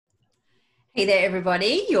Hey there,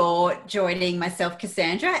 everybody. You're joining myself,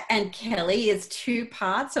 Cassandra, and Kelly as two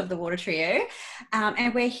parts of the Water Trio.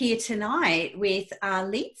 And we're here tonight with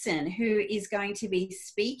Lizhen, who is going to be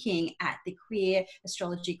speaking at the Queer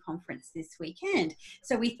Astrology Conference this weekend.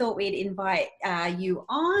 So we thought we'd invite you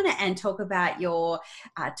on and talk about your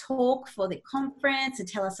talk for the conference and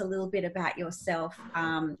tell us a little bit about yourself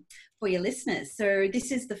for your listeners. So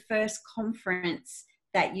this is the first conference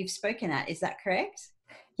that you've spoken at. Is that correct?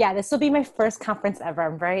 Yeah, this will be my first conference ever.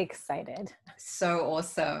 I'm very excited. So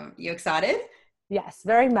awesome. You excited? Yes,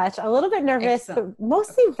 very much. A little bit nervous, Excellent. but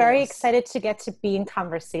mostly very excited to get to be in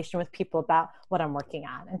conversation with people about what I'm working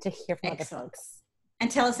on and to hear from other folks. And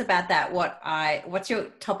tell us about that. What's your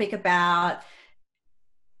topic about?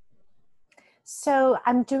 So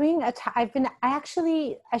I'm doing I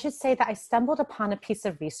should say that I stumbled upon a piece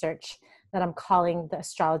of research that I'm calling the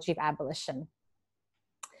astrology of abolition.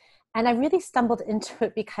 And I really stumbled into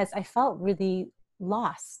it because I felt really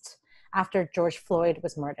lost after George Floyd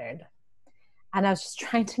was murdered. And I was just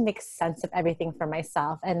trying to make sense of everything for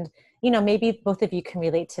myself. And, maybe both of you can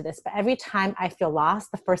relate to this, but every time I feel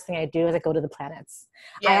lost, the first thing I do is I go to the planets.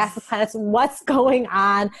 Yes. I ask the planets, what's going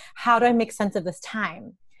on? How do I make sense of this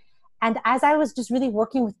time? And as I was just really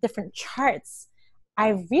working with different charts,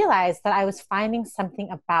 I realized that I was finding something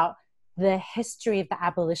about the history of the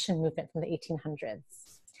abolition movement from the 1800s.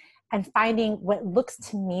 And finding what looks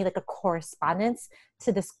to me like a correspondence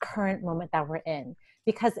to this current moment that we're in.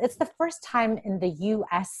 Because it's the first time in the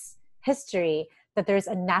US history that there's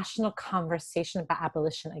a national conversation about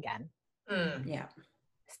abolition again. Yeah.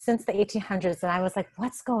 Since the 1800s, and I was like,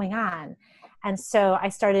 what's going on? And so I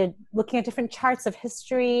started looking at different charts of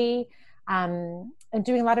history and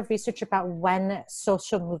doing a lot of research about when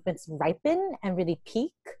social movements ripen and really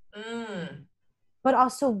peak. But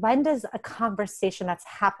also, when does a conversation that's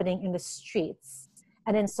happening in the streets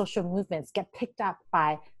and in social movements get picked up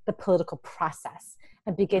by the political process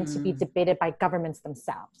and begin to be debated by governments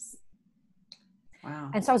themselves?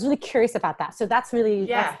 Wow. And so I was really curious about that. So that's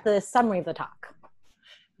the summary of the talk.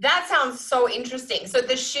 That sounds so interesting. So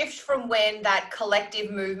the shift from when that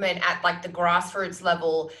collective movement at like the grassroots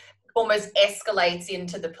level almost escalates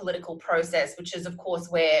into the political process, which is of course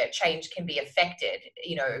where change can be affected,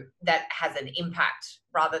 that has an impact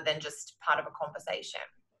rather than just part of a conversation.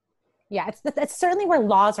 Yeah, it's certainly where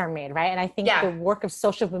laws are made, right? And I think the work of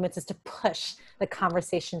social movements is to push the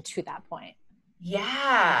conversation to that point.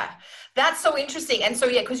 Yeah, that's so interesting. And so,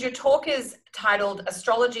 because your talk is titled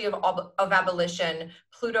Astrology of Abolition,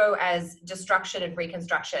 Pluto as Destruction and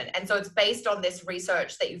Reconstruction. And so it's based on this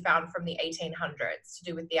research that you found from the 1800s to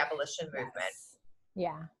do with the abolition movement. Yes.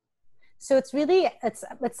 Yeah. So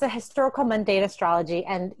it's a historical mundane astrology,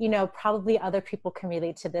 and, probably other people can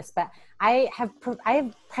relate to this, but I have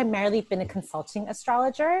primarily been a consulting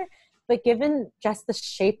astrologer. But given just the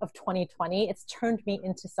shape of 2020, it's turned me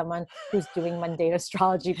into someone who's doing mundane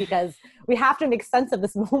astrology because we have to make sense of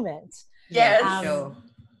this moment. Yes. Sure.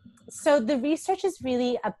 So the research is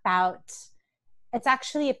really it's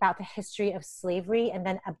actually about the history of slavery and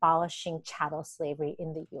then abolishing chattel slavery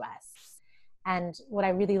in the US. And what I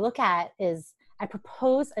really look at is I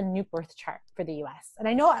propose a new birth chart for the US. And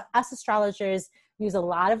I know us astrologers use a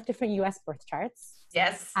lot of different US birth charts.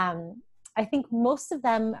 Yes. I think most of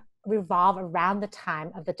them revolve around the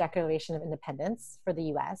time of the Declaration of Independence for the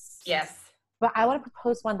US. Yes. But I want to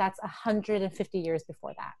propose one that's 150 years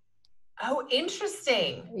before that. Oh,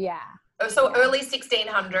 interesting. Yeah. Oh, so early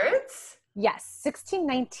 1600s? Yes,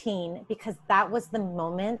 1619, because that was the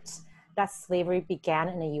moment that slavery began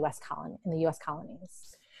in the US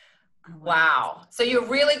colonies. Wow. So you're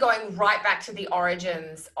really going right back to the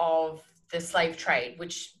origins of the slave trade,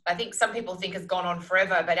 which I think some people think has gone on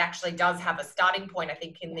forever, but actually does have a starting point, I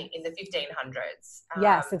think, in the 1500s.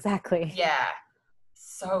 Yes, exactly. Yeah.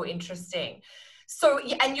 So interesting. So,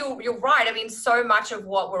 and you're right. I mean, so much of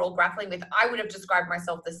what we're all grappling with, I would have described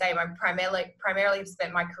myself the same. I'm primarily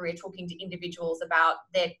spent my career talking to individuals about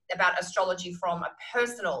astrology from a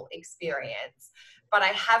personal experience. But I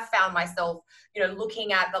have found myself,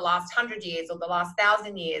 looking at the last 100 years or the last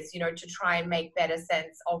 1,000 years, to try and make better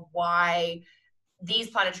sense of why these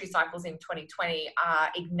planetary cycles in 2020 are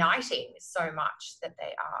igniting so much that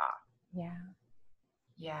they are. Yeah.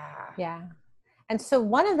 Yeah. Yeah. And so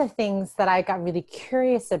one of the things that I got really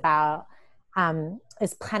curious about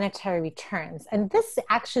is planetary returns. And this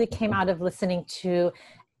actually came out of listening to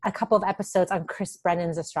a couple of episodes on Chris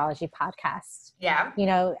Brennan's astrology podcast. Yeah.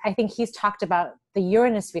 I think he's talked about the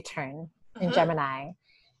Uranus return in Gemini.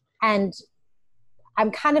 And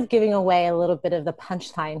I'm kind of giving away a little bit of the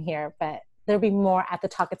punchline here, but there'll be more at the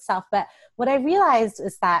talk itself. But what I realized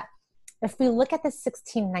is that if we look at the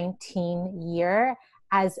 1619 year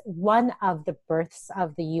as one of the births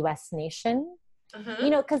of the US nation, you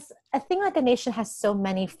know, because a thing like a nation has so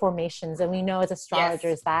many formations, and we know as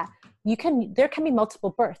astrologers that there can be multiple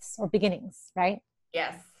births or beginnings, right?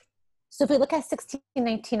 Yes. So if we look at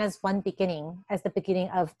 1619 as one beginning, as the beginning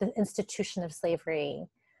of the institution of slavery,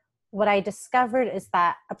 what I discovered is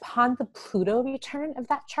that upon the Pluto return of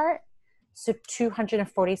that chart, so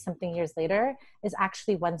 240 something years later, is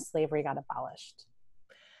actually when slavery got abolished.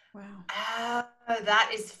 Wow.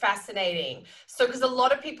 That is fascinating. So, because a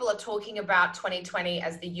lot of people are talking about 2020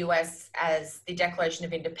 as the US, as the Declaration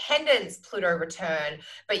of Independence, Pluto return,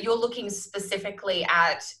 but you're looking specifically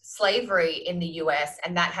at slavery in the US,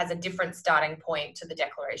 and that has a different starting point to the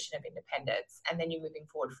Declaration of Independence. And then you're moving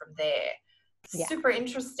forward from there. Yeah. Super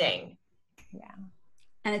interesting. Yeah.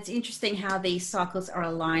 And it's interesting how these cycles are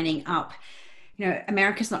aligning up. You know,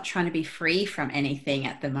 America's not trying to be free from anything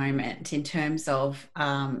at the moment in terms of,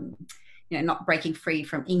 you know, not breaking free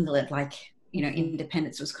from England, like, you know,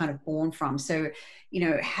 independence was kind of born from. So, you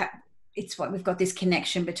know, it's what we've got this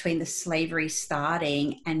connection between the slavery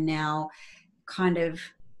starting and now kind of,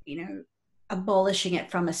 you know, abolishing it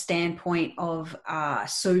from a standpoint of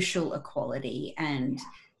social equality and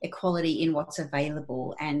equality in what's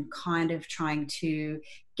available, and kind of trying to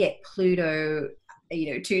get Pluto,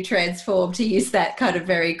 you know, to transform, to use that kind of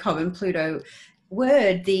very common Pluto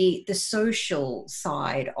word, the social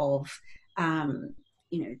side of,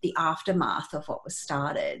 you know, the aftermath of what was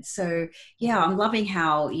started. So yeah, I'm loving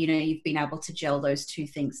how, you know, you've been able to gel those two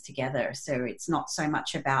things together. So it's not so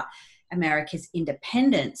much about America's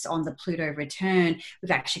independence on the Pluto return. We've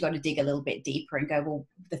actually got to dig a little bit deeper and go, well,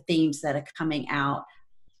 the themes that are coming out,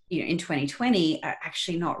 you know, in 2020 are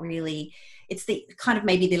actually not really, it's the kind of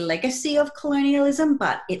maybe the legacy of colonialism,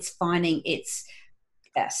 but it's finding its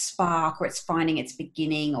spark, or it's finding its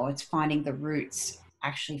beginning, or it's finding the roots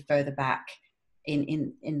actually further back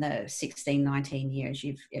in the 1619 years,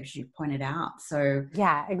 as you've pointed out. So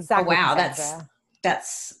yeah, exactly. oh, wow, Cassandra.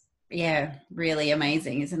 that's yeah, really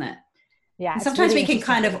amazing, isn't it? Yeah. And sometimes really we can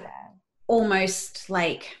kind of that. almost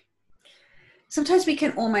like, sometimes we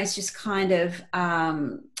can almost just kind of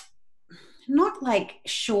not like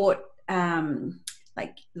short,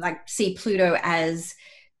 like see Pluto as,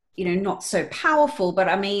 you know, not so powerful, but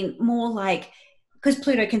I mean more like, because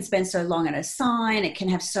Pluto can spend so long in a sign, it can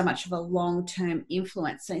have so much of a long-term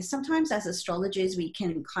influence. So sometimes as astrologers, we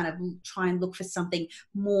can kind of try and look for something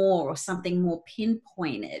more, or something more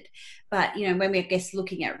pinpointed. But, you know, when we're, I guess,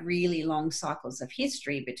 looking at really long cycles of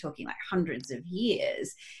history, we're talking like hundreds of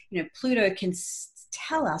years, you know, Pluto can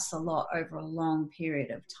tell us a lot over a long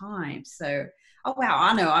period of time. So, oh, wow,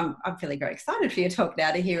 I know I'm feeling very excited for your talk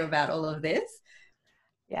now to hear about all of this.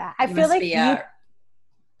 Yeah, I feel like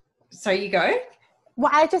so you go. Well,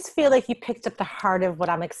 I just feel like you picked up the heart of what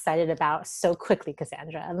I'm excited about so quickly,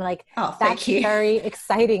 Cassandra. I'm like, oh, that's very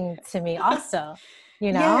exciting to me also,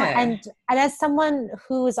 you know? Yeah. And as someone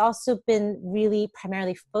who has also been really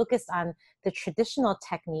primarily focused on the traditional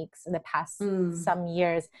techniques in the past some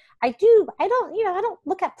years, I don't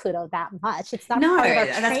look at Pluto that much. It's not part of our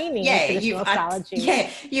training in traditional astrology.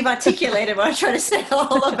 You've articulated what I'm trying to say a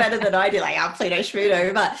lot better than I do, like, Pluto,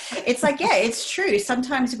 Schmuto. But it's like, yeah, it's true.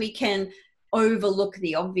 Sometimes we can overlook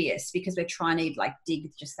the obvious because we're trying to like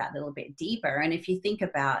dig just that little bit deeper. And if you think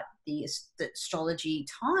about the astrology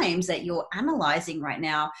times that you're analyzing right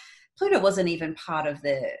now, Pluto wasn't even part of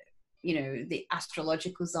the, you know, the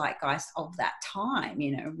astrological zeitgeist of that time.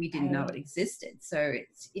 You know, we didn't know it existed. So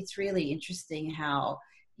it's really interesting how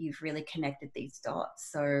you've really connected these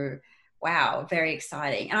dots. So wow, very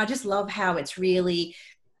exciting. And I just love how it's really,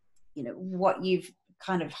 you know, what you've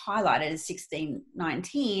kind of highlighted as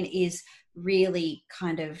 1619 is really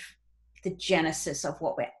kind of the genesis of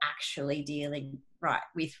what we're actually dealing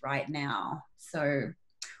with right now. So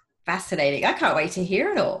fascinating. I can't wait to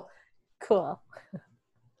hear it all. Cool.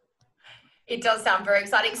 It does sound very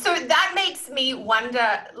exciting. So that makes me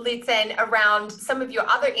wonder, Lizhen, around some of your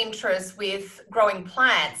other interests with growing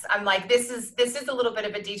plants. I'm like, this is a little bit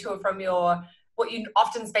of a detour from what you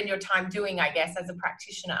often spend your time doing, I guess, as a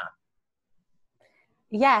practitioner.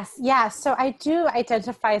 Yes. Yeah. So I do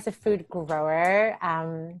identify as a food grower.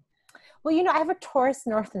 Well, you know, I have a Taurus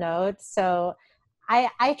North Node, so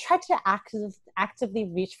I try to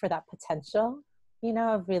actively reach for that potential, you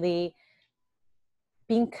know, of really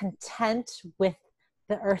being content with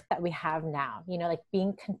the earth that we have now, you know, like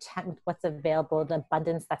being content with what's available, the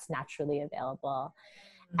abundance that's naturally available.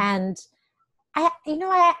 And I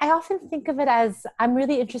often think of it as I'm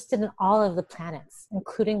really interested in all of the planets,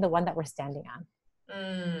 including the one that we're standing on.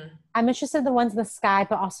 I'm interested in the ones in the sky,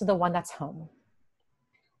 but also the one that's home.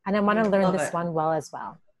 And I want to learn Love this it. one well as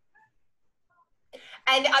well.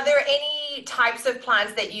 And are there any types of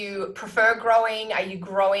plants that you prefer growing? Are you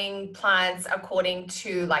growing plants according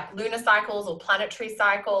to like lunar cycles or planetary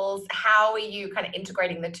cycles? How are you kind of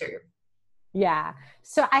integrating the two? Yeah.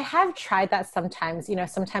 So I have tried that sometimes.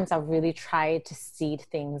 Sometimes I'll really try to seed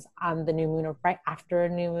things on the new moon or right after a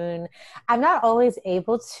new moon. I'm not always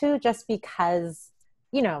able to, just because,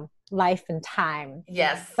 life and time.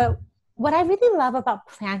 Yes. But what I really love about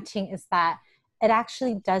planting is that it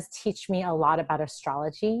actually does teach me a lot about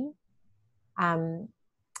astrology.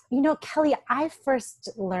 Kelly, I first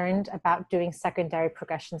learned about doing secondary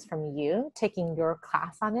progressions from you, taking your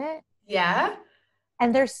class on it. Yeah.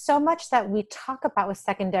 And there's so much that we talk about with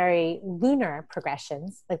secondary lunar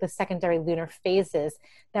progressions, like the secondary lunar phases,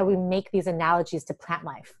 that we make these analogies to plant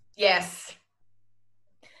life. Yes.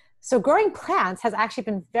 So growing plants has actually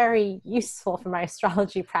been very useful for my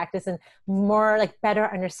astrology practice, and more like better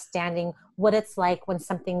understanding what it's like when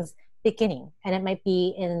something's beginning. And it might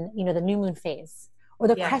be in, the new moon phase or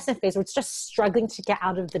the crescent phase, where it's just struggling to get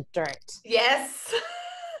out of the dirt. Yes.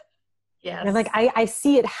 Yes. And I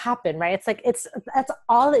see it happen, right? It's like, that's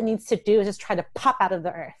all it needs to do is just try to pop out of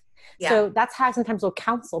the earth. Yeah. So that's how I sometimes will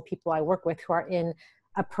counsel people I work with who are in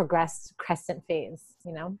a progressed crescent phase,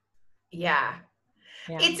 Yeah.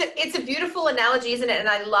 Yeah. It's a beautiful analogy, isn't it? And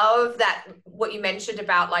I love that what you mentioned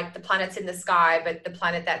about like the planets in the sky, but the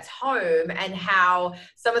planet that's home, and how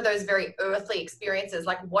some of those very earthly experiences,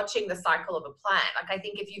 like watching the cycle of a plant. Like I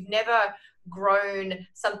think if you've never grown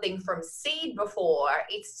something from seed before,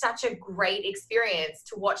 it's such a great experience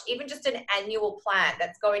to watch even just an annual plant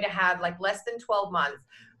that's going to have like less than 12 months.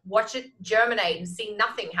 Watch it germinate and see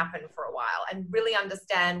nothing happen for a while, and really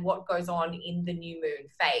understand what goes on in the new moon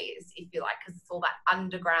phase, if you like, because it's all that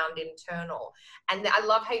underground internal. And I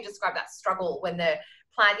love how you describe that struggle when the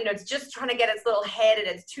plant, it's just trying to get its little head and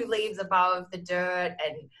its two leaves above the dirt,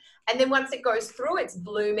 and then once it goes through its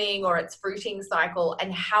blooming or its fruiting cycle,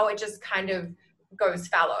 and how it just kind of goes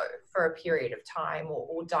fallow for a period of time,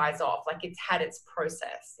 or dies off, like it's had its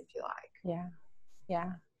process, if you like.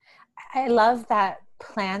 Yeah. I love that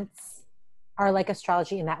plants are like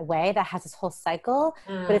astrology in that way, that has this whole cycle,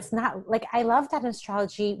 but it's not like, I love that in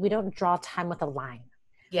astrology, we don't draw time with a line.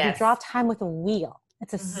 Yes. We draw time with a wheel.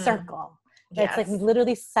 It's a circle. Yes. It's like we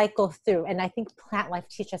literally cycle through. And I think plant life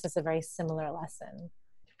teaches us a very similar lesson.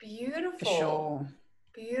 Beautiful. For sure.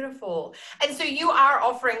 Beautiful. And so you are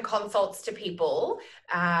offering consults to people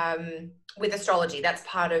with astrology. That's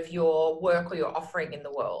part of your work or your offering in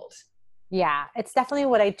the world. Yeah, it's definitely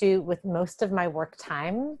what I do with most of my work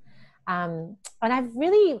time. And I've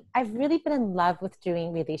really been in love with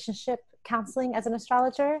doing relationship counseling as an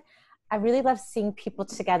astrologer. I really love seeing people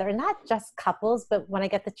together, and not just couples, but when I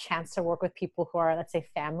get the chance to work with people who are, let's say,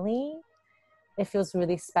 family, it feels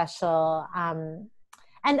really special.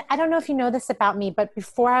 And I don't know if you know this about me, but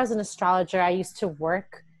before I was an astrologer, I used to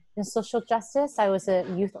work in social justice. I was a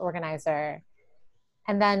youth organizer.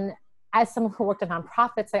 And then as someone who worked in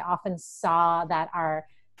nonprofits, I often saw that our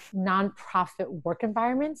nonprofit work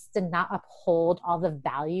environments did not uphold all the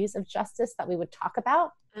values of justice that we would talk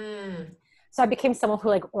about. So I became someone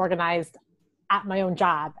who organized at my own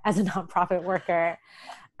job as a nonprofit worker,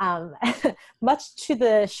 much to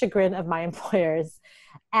the chagrin of my employers.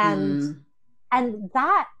 And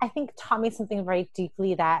that, I think, taught me something very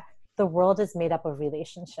deeply, that the world is made up of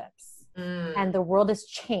relationships, and the world is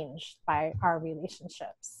changed by our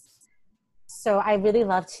relationships. So I really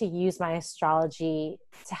love to use my astrology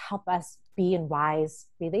to help us be in wise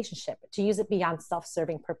relationship, to use it beyond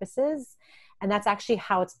self-serving purposes. And that's actually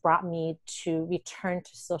how it's brought me to return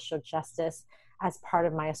to social justice as part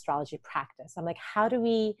of my astrology practice. I'm like, how do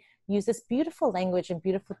we use this beautiful language and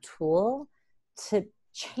beautiful tool to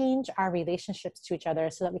change our relationships to each other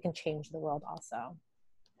so that we can change the world also?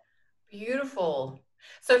 Beautiful.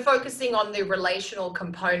 So focusing on the relational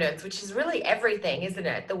components, which is really everything, isn't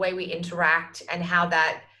it? The way we interact and how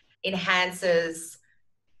that enhances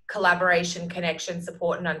collaboration, connection,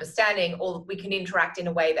 support, and understanding, or we can interact in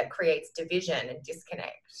a way that creates division and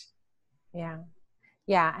disconnect. Yeah.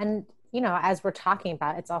 And, as we're talking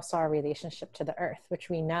about, it's also our relationship to the earth, which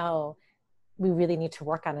we know we really need to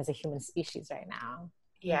work on as a human species right now.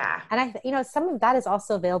 Yeah. And some of that is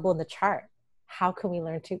also available in the chart. How can we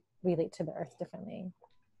learn to relate to the earth differently?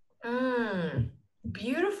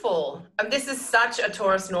 Beautiful. This is such a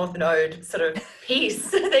Taurus North Node sort of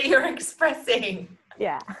piece that you're expressing.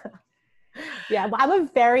 Yeah. Well, I'm a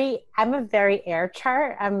very air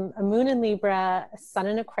chart. I'm a moon in Libra, sun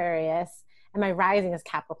in Aquarius, and my rising is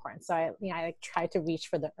Capricorn. So I try to reach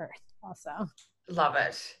for the earth also. Love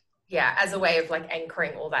it. Yeah, as a way of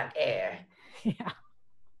anchoring all that air. Yeah.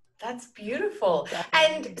 That's beautiful.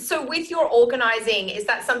 Definitely. And so with your organizing, is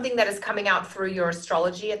that something that is coming out through your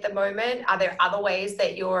astrology at the moment? Are there other ways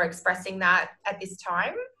that you're expressing that at this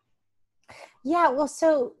time? Yeah, well,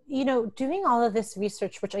 so, doing all of this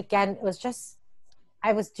research, which again,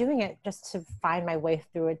 I was doing it just to find my way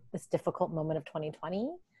through this difficult moment of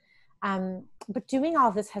 2020. But doing all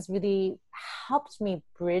of this has really helped me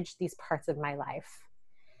bridge these parts of my life.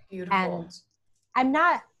 Beautiful. And I'm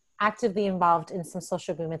not actively involved in some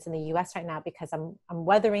social movements in the US right now because I'm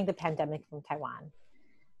weathering the pandemic from Taiwan.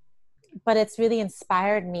 But it's really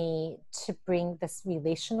inspired me to bring this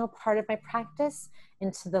relational part of my practice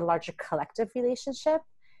into the larger collective relationship.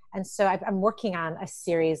 And so I'm working on a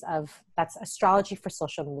series that's astrology for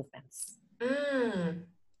social movements.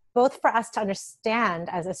 Both for us to understand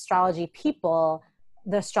as astrology people,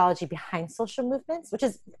 the astrology behind social movements, which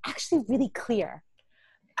is actually really clear.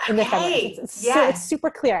 In the feminine. It's super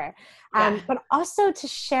clear. But also to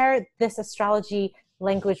share this astrology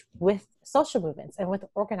language with social movements and with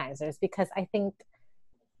organizers, because I think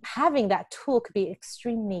having that tool could be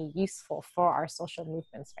extremely useful for our social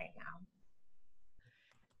movements right now.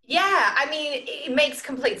 Yeah, I mean, it makes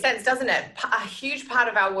complete sense, doesn't it? A huge part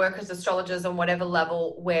of our work as astrologers on whatever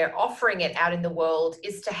level we're offering it out in the world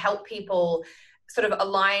is to help people sort of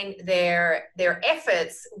align their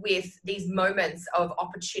efforts with these moments of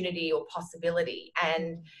opportunity or possibility.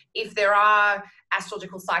 And if there are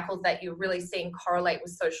astrological cycles that you're really seeing correlate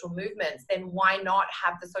with social movements, then why not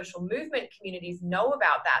have the social movement communities know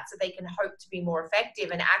about that so they can hope to be more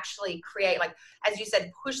effective and actually create, like, as you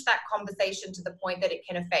said, push that conversation to the point that it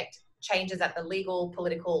can affect changes at the legal,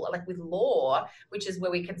 political, like with law, which is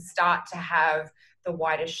where we can start to have the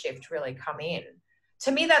wider shift really come in.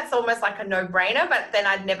 To me, that's almost like a no-brainer, but then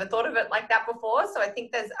I'd never thought of it like that before. So I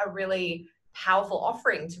think there's a really powerful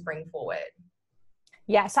offering to bring forward.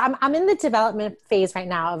 Yeah, so I'm in the development phase right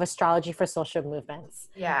now of astrology for social movements.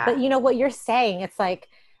 Yeah. But what you're saying, it's like,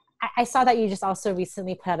 I saw that you just also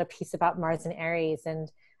recently put out a piece about Mars and Aries,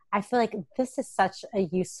 and I feel like this is such a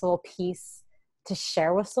useful piece to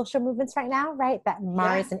share with social movements right now, right? That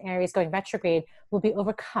Mars and Aries going retrograde will be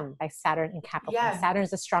overcome by Saturn and Capricorn. Yeah. Saturn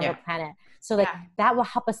is a stronger planet. So that will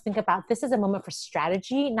help us think about this is a moment for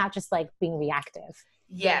strategy, not just like being reactive.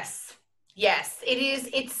 Yes, it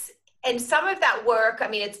is. And some of that work, I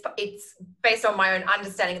mean, it's based on my own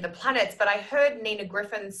understanding of the planets, but I heard Nina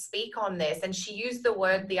Griffin speak on this, and she used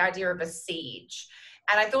the idea of a siege.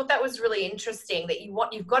 And I thought that was really interesting, that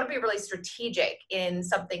you've got to be really strategic in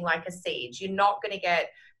something like a siege. You're not going to get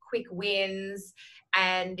quick wins.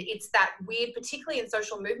 And it's that weird, particularly in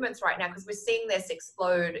social movements right now, because we're seeing this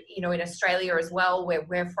explode, in Australia as well, where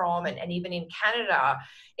we're from, and even in Canada.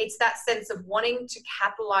 It's that sense of wanting to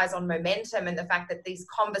capitalize on momentum and the fact that these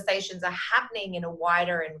conversations are happening in a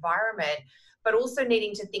wider environment, but also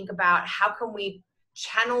needing to think about how can we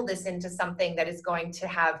channel this into something that is going to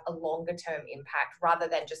have a longer term impact rather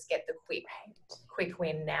than just get the quick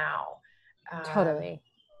win now. Totally.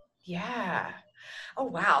 Yeah. Oh,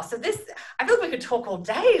 wow. So I feel like we could talk all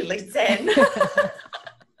day, Lizhen.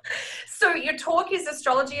 So your talk is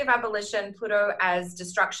Astrology of Abolition, Pluto as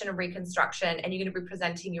Destruction and Reconstruction, and you're going to be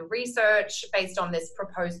presenting your research based on this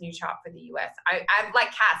proposed new chart for the US. I'm like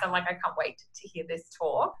Cass, I can't wait to hear this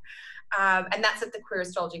talk. And that's at the Queer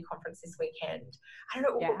Astrology Conference this weekend. I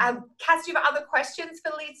don't know, Cass, do you have other questions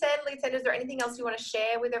for Lizhen? Lizhen, is there anything else you want to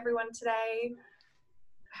share with everyone today?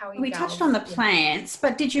 We touched on the plants,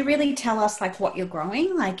 but did you really tell us like what you're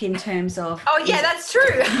growing, like in terms of? Oh yeah, that's true.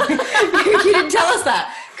 You didn't tell us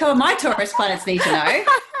that. Come on, my Taurus planets need to know.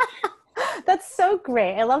 That's so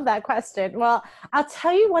great. I love that question. Well, I'll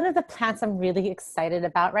tell you one of the plants I'm really excited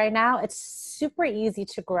about right now. It's super easy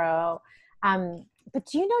to grow. But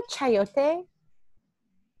do you know chayote?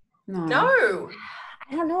 No.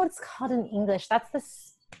 I don't know what it's called in English. That's the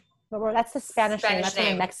Spanish name. That's what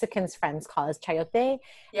my Mexican friends call it, chayote.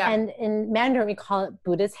 Yeah. And in Mandarin, we call it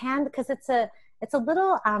Buddha's hand because it's a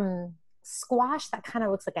little squash that kind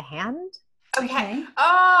of looks like a hand. Okay.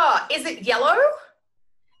 Oh, is it yellow?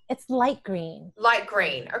 It's light green. Light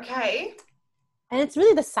green. Okay. And it's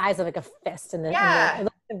really the size of like a fist in the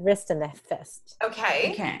wrist and the fist.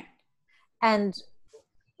 Okay. And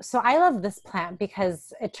so I love this plant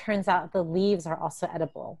because it turns out the leaves are also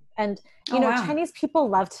edible. And, Chinese people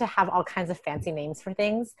love to have all kinds of fancy names for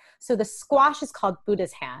things. So the squash is called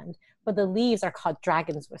Buddha's hand, but the leaves are called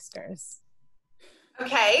dragon's whiskers.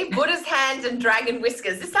 Okay, Buddha's hand and dragon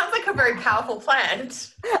whiskers. This sounds like a very powerful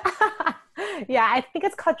plant. Yeah, I think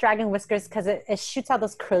it's called dragon whiskers because it shoots out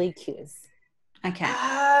those curly cues. Okay.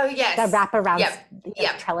 Oh, yes. That wrap around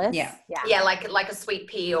Yep. trellis. Yeah, like a sweet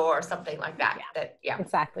pea or something like that.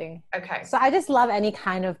 Exactly. Okay. So I just love any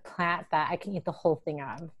kind of plant that I can eat the whole thing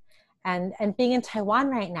of. And being in Taiwan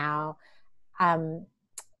right now,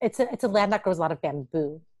 it's a land that grows a lot of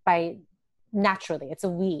bamboo naturally. It's a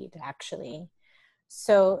weed, actually.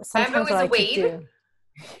 So sometimes bamboo is what I a like weed? to do.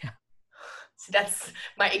 So that's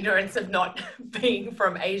my ignorance of not being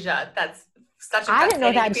from Asia. That's such a I didn't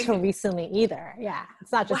know that until recently either. Yeah,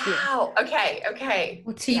 it's not just wow. Okay.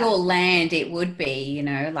 Well, to your land, it would be, you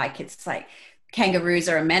know, like it's like kangaroos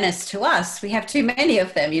are a menace to us. We have too many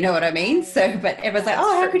of them, you know what I mean? So, but everyone's like,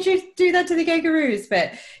 oh, how could you do that to the kangaroos?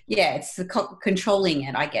 But yeah, it's the controlling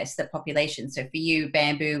it, I guess, the population. So for you,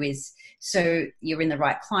 bamboo is, so you're in the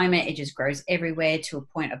right climate, it just grows everywhere to a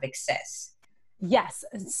point of excess. Yes.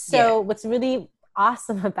 So what's really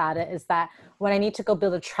awesome about it is that when I need to go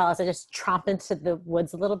build a trellis, I just tromp into the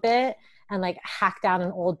woods a little bit and like hack down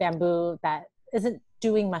an old bamboo that isn't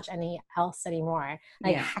doing much else anymore.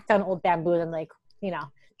 Like hack down old bamboo and like, you know,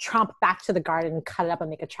 tromp back to the garden and cut it up and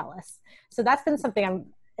make a trellis. So that's been something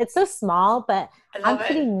it's so small, but I'm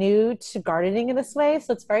pretty new to gardening in this way.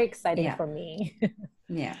 So it's very exciting for me.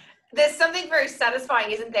 Yeah. There's something very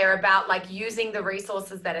satisfying, isn't there, about like using the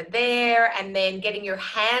resources that are there and then getting your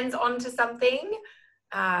hands onto something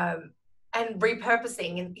and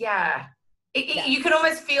repurposing. And you can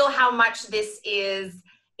almost feel how much this is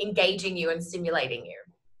engaging you and stimulating you.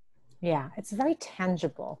 Yeah, it's very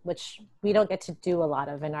tangible, which we don't get to do a lot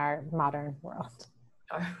of in our modern world.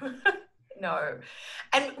 No.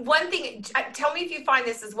 And one thing, tell me if you find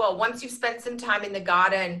this as well. Once you've spent some time in the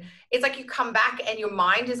garden, it's like you come back and your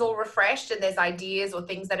mind is all refreshed and there's ideas or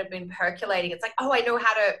things that have been percolating. It's like, oh, I know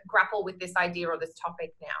how to grapple with this idea or this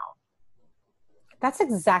topic now. That's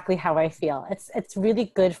exactly how I feel. It's really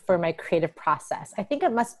good for my creative process. I think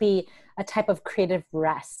it must be a type of creative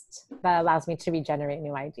rest that allows me to regenerate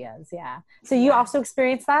new ideas. Yeah. So you also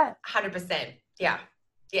experience that? 100%. Yeah.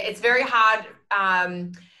 Yeah. It's very hard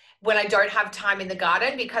when I don't have time in the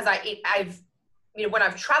garden because I've, you know, when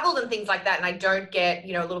I've traveled and things like that and I don't get,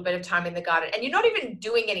 you know, a little bit of time in the garden and you're not even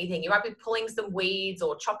doing anything. You might be pulling some weeds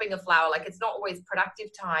or chopping a flower. Like it's not always productive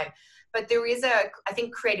time, but there is I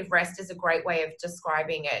think creative rest is a great way of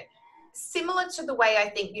describing it. Similar to the way I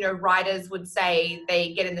think, you know, writers would say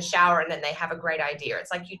they get in the shower and then they have a great idea.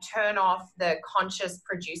 It's like you turn off the conscious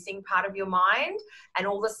producing part of your mind and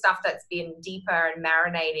all the stuff that's been deeper and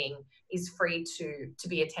marinating is free to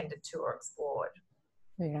be attended to or explored.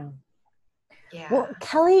 Yeah. Yeah. Well,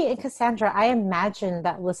 Kelly and Cassandra, I imagine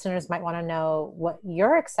that listeners might want to know what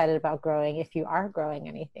you're excited about growing if you are growing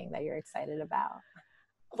anything that you're excited about.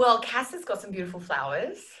 Well, Cass has got some beautiful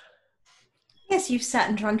flowers. Yes, you've sat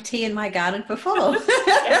and drunk tea in my garden before.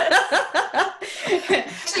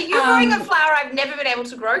 Actually, you're growing a flower I've never been able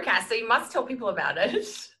to grow, Cass, so you must tell people about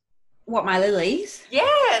it. What, my lilies?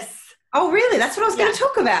 Yes. Oh, really? That's what I was going to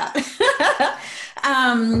talk about.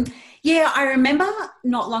 Yeah, I remember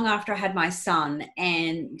not long after I had my son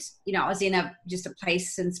and, you know, I was in just a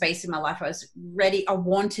place and space in my life. I was ready. I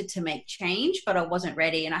wanted to make change, but I wasn't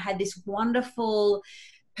ready. And I had this wonderful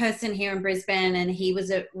person here in Brisbane and he was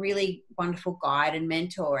a really wonderful guide and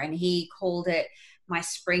mentor and he called it my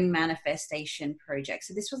spring manifestation project.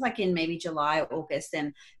 So this was like in maybe July, August.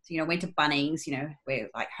 And, so, you know, went to Bunnings, you know, we're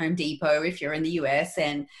like Home Depot if you're in the US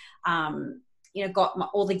and, you know, got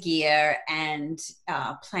all the gear and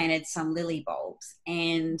planted some lily bulbs.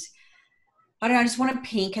 And I don't know, I just wanted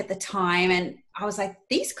pink at the time. And I was like,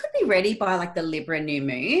 these could be ready by like the Libra new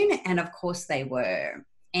moon. And of course they were.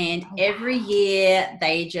 And every year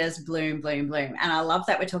they just bloom. And I love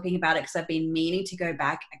that we're talking about it because I've been meaning to go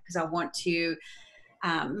back because I want to,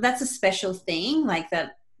 that's a special thing like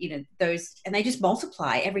that. You know, those, and they just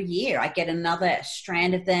multiply every year. I get another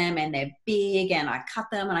strand of them and they're big and I cut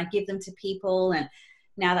them and I give them to people. And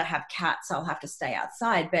now that I have cats, I'll have to stay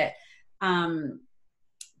outside. But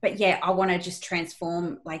yeah, I want to just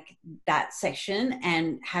transform like that section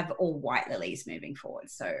and have all white lilies moving forward.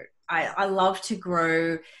 So I love to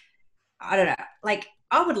grow. I don't know, like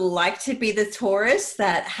I would like to be the Taurus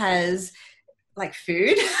that has like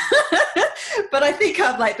food but I think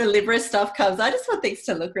I'm like the Libra stuff comes, I just want things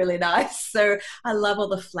to look really nice. So I love all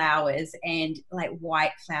the flowers and like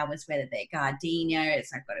white flowers, whether they're gardenia,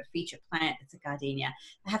 it's I've got a feature plant, it's a gardenia,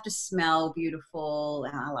 they have to smell beautiful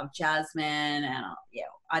and I love jasmine and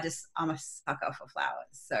I'm a sucker for flowers,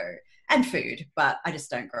 so, and food, but I just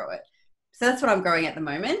don't grow it. So that's what I'm growing at the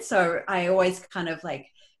moment. So I always kind of like,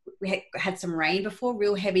 we had some rain before,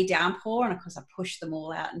 real heavy downpour, and of course I pushed them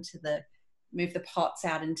all out into move the pots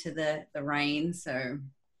out into the rain. So,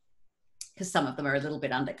 because some of them are a little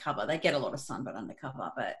bit undercover. They get a lot of sun, but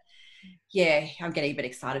undercover. But yeah, I'm getting a bit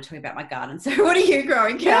excited talking about my garden. So what are you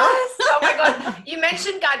growing, Kel? Yes. Oh my God. You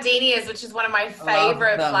mentioned gardenias, which is one of my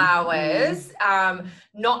favorite flowers.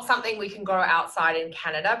 Not something we can grow outside in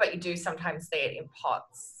Canada, but you do sometimes see it in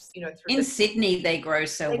pots, you know, through in Sydney, they grow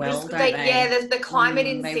so well, don't they? Yeah, the climate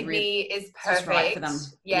in Sydney is perfect. Just right for them.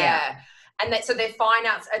 Yeah. And so they're fine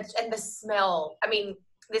out, and the smell. I mean,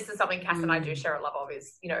 this is something Cass and I do share a love of,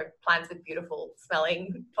 is, you know, plants with beautiful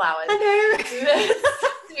smelling flowers. I know.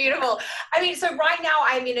 It's beautiful. I mean, so right now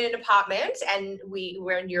I'm in an apartment, and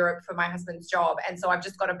we're in Europe for my husband's job. And so I've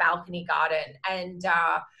just got a balcony garden, and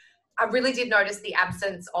I really did notice the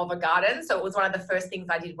absence of a garden. So it was one of the first things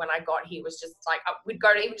I did when I got here, was just like, we'd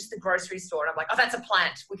go to even just the grocery store, and I'm like, oh, that's a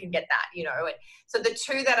plant, we can get that, you know. And so the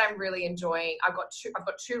two that I'm really enjoying, I've got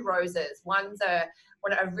two roses. One's a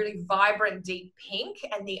really vibrant deep pink,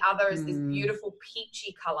 and the other is this beautiful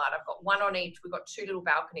peachy color. And I've got one on each. We've got two little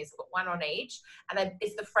balconies. I've got one on each, and then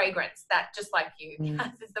it's the fragrance that, just like you,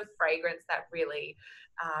 it's the fragrance that really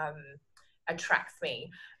attracts me.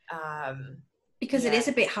 Because it is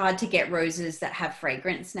a bit hard to get roses that have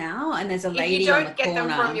fragrance now. And there's a lady on the corner. You don't get them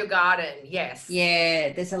from your garden, yes.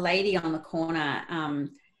 Yeah, there's a lady on the corner.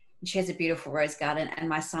 She has a beautiful rose garden, and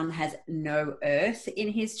my son has no earth in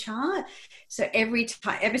his chart. So every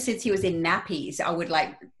time, ever since he was in nappies, I would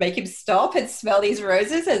like make him stop and smell these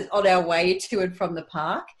roses on our way to and from the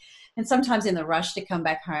park. And sometimes in the rush to come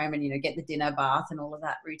back home and, you know, get the dinner, bath and all of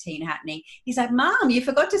that routine happening, he's like, Mom, you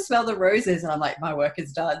forgot to smell the roses. And I'm like, my work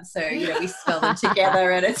is done. So, you know, we smell them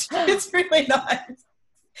together, and it's really nice.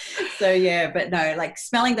 So, yeah, but no, like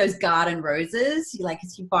smelling those garden roses, you like,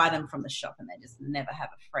 'cause you buy them from the shop and they just never have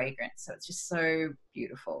a fragrance. So it's just so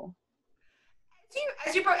beautiful.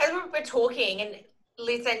 As we were talking, and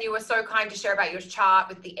Lizhen, you were so kind to share about your chart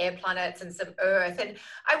with the air planets and some earth. And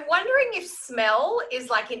I'm wondering if smell is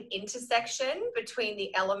like an intersection between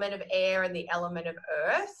the element of air and the element of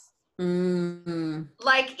earth.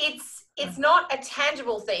 Like it's not a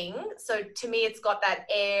tangible thing. So to me, it's got that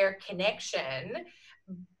air connection,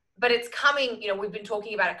 but it's coming, you know, we've been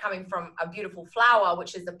talking about it coming from a beautiful flower,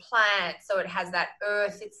 which is a plant. So it has that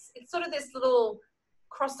earth. It's sort of this little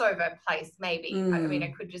crossover place, maybe. I mean,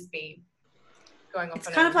 it could just be going off. It's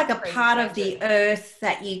kind of like a part of the earth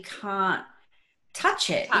that you can't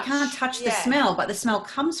touch it. You can't touch the smell, but the smell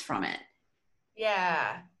comes from it.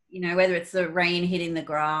 Yeah. You know, whether it's the rain hitting the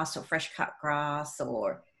grass or fresh cut grass,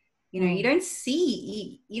 or, you know, you don't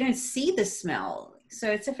see the smell.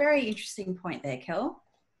 So it's a very interesting point there, Kel.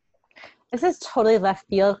 This is totally left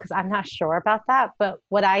field because I'm not sure about that. But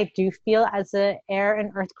what I do feel as an air and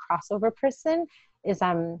earth crossover person is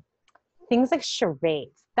things like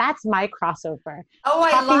charades. That's my crossover. Oh,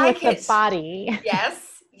 I like with the body.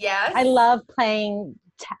 Yes, yes. I love playing.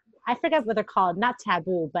 I forget what they're called. Not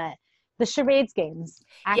taboo, but the charades games.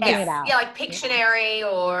 Acting it out. Yeah, like Pictionary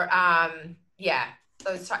or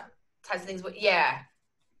those types of things. Yeah,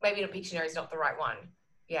 maybe not. Pictionary is not the right one.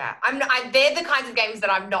 Yeah, they're the kinds of games that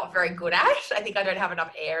I'm not very good at. I think I don't have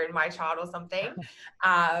enough air in my chart or something.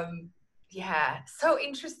 Yeah, so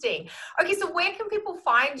interesting. Okay, so where can people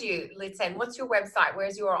find you, Lizhen? What's your website?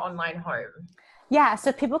 Where's your online home? Yeah,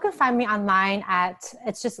 so people can find me online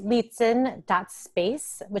it's just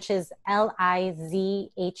lizhen.space, which is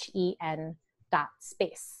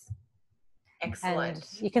LIZHEN.space. Excellent. And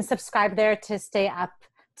you can subscribe there to stay up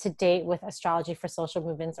to date with astrology for social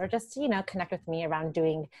movements, or just, you know, connect with me around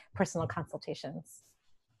doing personal consultations.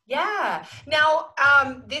 Yeah. Now,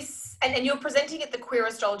 and you're presenting at the Queer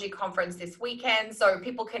Astrology Conference this weekend, so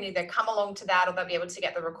people can either come along to that, or they'll be able to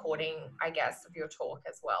get the recording, I guess, of your talk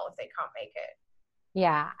as well if they can't make it.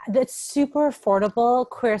 Yeah, it's super affordable.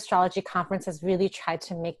 Queer Astrology Conference has really tried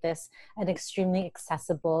to make this an extremely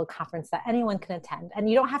accessible conference that anyone can attend. And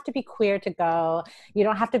you don't have to be queer to go. You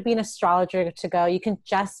don't have to be an astrologer to go. You can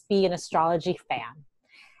just be an astrology fan.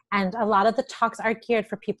 And a lot of the talks are geared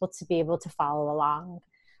for people to be able to follow along.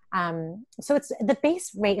 So the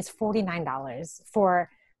base rate is $49 for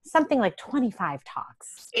something like 25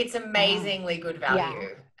 talks. It's amazingly good value.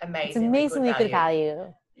 Yeah. Amazingly it's amazingly good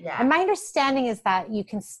value. Yeah. And my understanding is that you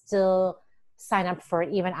can still sign up for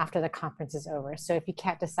it even after the conference is over. So if you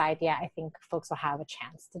can't decide yet, I think folks will have a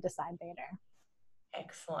chance to decide later.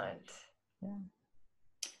 Excellent. Yeah.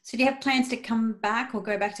 So do you have plans to come back or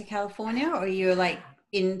go back to California, or you're like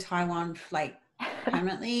in Taiwan like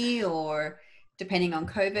permanently, or depending on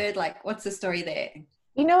COVID? Like, what's the story there?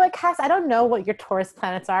 You know what, Cass? I don't know what your Taurus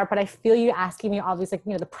planets are, but I feel you asking me all these, like,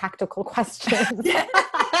 you know, the practical questions.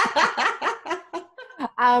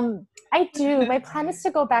 I do. My plan is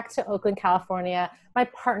to go back to Oakland, California. My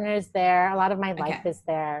partner is there. A lot of my life is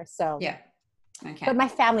there. So yeah. Okay. But my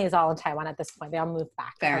family is all in Taiwan at this point. They all moved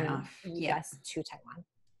back Fair from enough. the Yeah. US to Taiwan.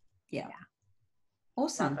 Yeah.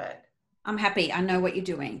 Awesome. Love it. I'm happy. I know what you're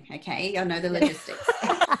doing. Okay. I know the logistics.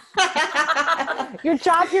 Your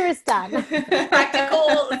job here is done.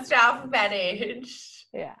 Practical staff managed.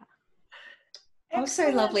 Yeah. Also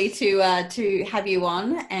Excellent. lovely to have you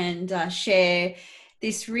on and share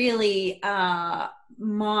this really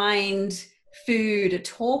mind food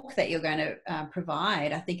talk that you're going to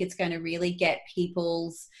provide. I think it's going to really get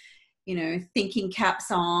people's, thinking caps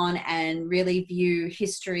on and really view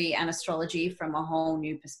history and astrology from a whole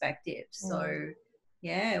new perspective. So,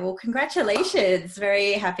 yeah, well, congratulations.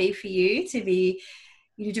 Very happy for you to be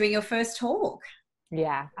doing your first talk.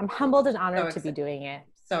 Yeah, I'm humbled and honored to be doing it.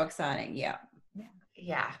 So exciting. Yeah.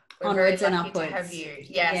 Yeah. We're Onwards very and lucky upwards. to have you.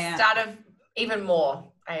 Yeah. Start of even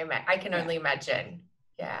more. I can only imagine.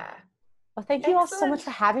 Yeah. Well, thank you all so much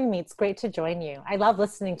for having me. It's great to join you. I love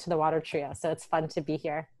listening to the Water Trio, so it's fun to be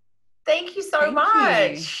here. Thank you so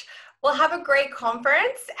much. Well, have a great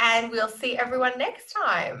conference and we'll see everyone next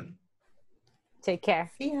time. Take care.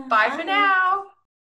 See ya. Bye for now.